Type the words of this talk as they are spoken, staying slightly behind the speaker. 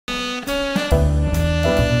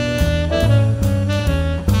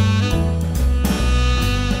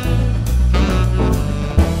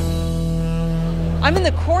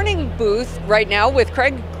booth right now with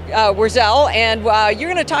Craig Wurzel, and you're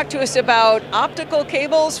going to talk to us about optical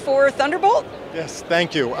cables for Thunderbolt? Yes,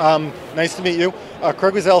 thank you. Nice to meet you.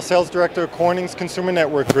 Craig Wurzel, Sales Director of Corning's Consumer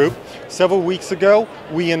Network Group. Several weeks ago,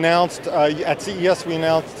 we announced, at CES, we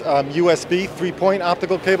announced USB 3-point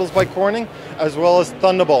optical cables by Corning, as well as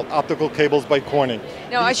Thunderbolt optical cables by Corning.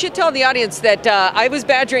 Now, I should tell the audience that I was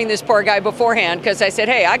badgering this poor guy beforehand, because I said,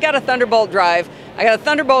 hey, I got a Thunderbolt drive, I got a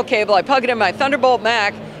Thunderbolt cable, I plug it in my Thunderbolt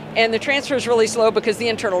Mac, and the transfer is really slow because the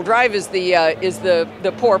internal drive is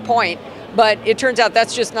the poor point. But it turns out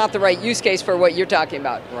that's just not the right use case for what you're talking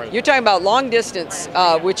about. Right. You're talking about long distance,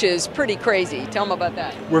 which is pretty crazy. Tell them about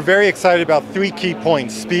that. We're very excited about 3 key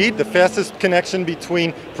points. Speed, the fastest connection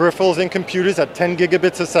between peripherals and computers at 10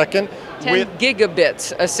 gigabits a second. 10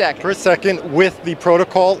 gigabits a second. Per second with the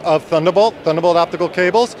protocol of Thunderbolt optical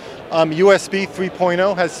cables. USB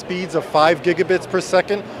 3.0 has speeds of 5 gigabits per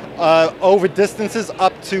second. Over distances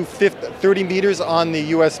up to 30 meters on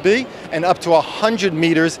the USB and up to 100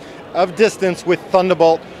 meters of distance with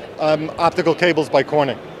Thunderbolt optical cables by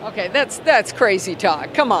Corning. Okay, that's crazy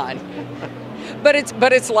talk. Come on. but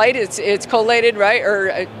it's light. It's collated, right?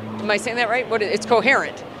 Or am I saying that right? It's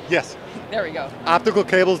coherent. Yes. There we go. Optical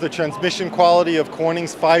cables, the transmission quality of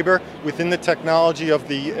Corning's fiber within the technology of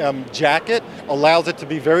the jacket allows it to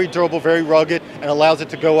be very durable, very rugged, and allows it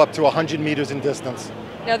to go up to 100 meters in distance.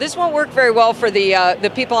 Now this won't work very well for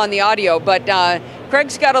the people on the audio, but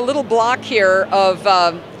Craig's got a little block here of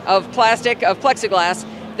plastic, of plexiglass,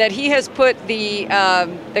 that he has put the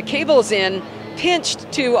cables in, pinched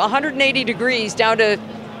to 180 degrees down to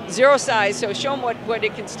 0 size, so show them what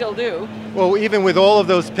it can still do. Well, even with all of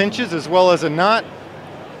those pinches as well as a knot,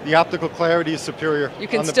 the optical clarity is superior. You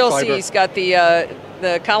can still see he's got the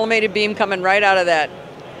collimated beam coming right out of that.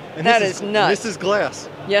 And that is nuts. This is glass.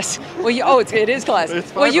 Yes. Well, it is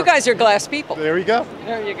glass. Well, you guys are glass people. There you go.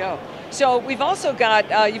 There you go. So we've also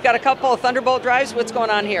got, you've got a couple of Thunderbolt drives. What's going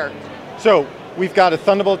on here? So we've got a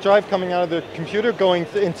Thunderbolt drive coming out of the computer going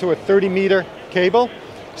into a 30-meter cable,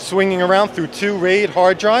 swinging around through 2 RAID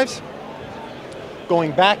hard drives,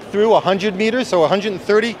 going back through 100 meters, so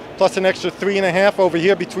 130 plus an extra 3.5 over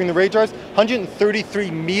here between the RAID drives,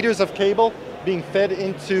 133 meters of cable being fed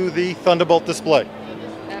into the Thunderbolt display.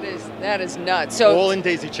 That is nuts. So all in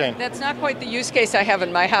daisy chain. That's not quite the use case I have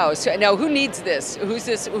in my house. Now, who needs this? Who's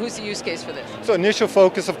the use case for this? So initial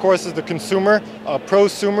focus, of course, is the consumer,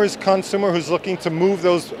 consumer who's looking to move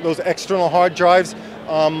those external hard drives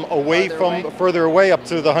further away up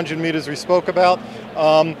to the 100 meters we spoke about.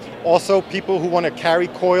 Also, people who want to carry,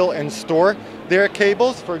 coil, and store their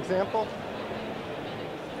cables. For example,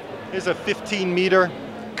 here's a 15-meter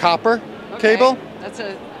copper cable.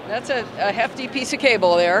 That's a hefty piece of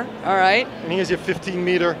cable there. All right. And here's your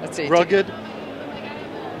 15-meter rugged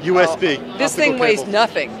USB. Oh, this thing weighs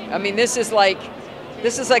nothing. I mean, this is like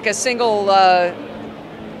a single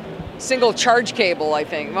charge cable, I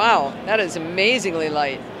think. Wow, that is amazingly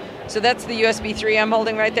light. So that's the USB 3 I'm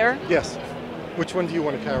holding right there? Yes. Which one do you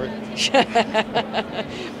want to carry?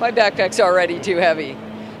 My backpack's already too heavy.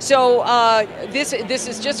 So this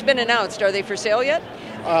has just been announced. Are they for sale yet?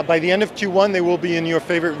 By the end of Q1, they will be in your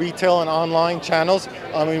favorite retail and online channels.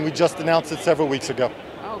 We just announced it several weeks ago.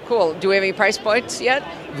 Oh, cool. Do we have any price points yet?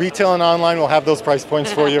 Retail and online will have those price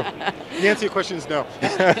points for you. The answer to your question is no.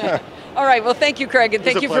 All right. Well, thank you, Craig, and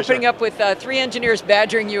thank you pleasure. for putting up with 3 engineers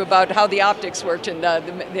badgering you about how the optics worked and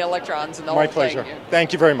the electrons and the whole thing. My pleasure.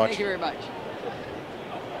 Thank you very much. Thank you very much.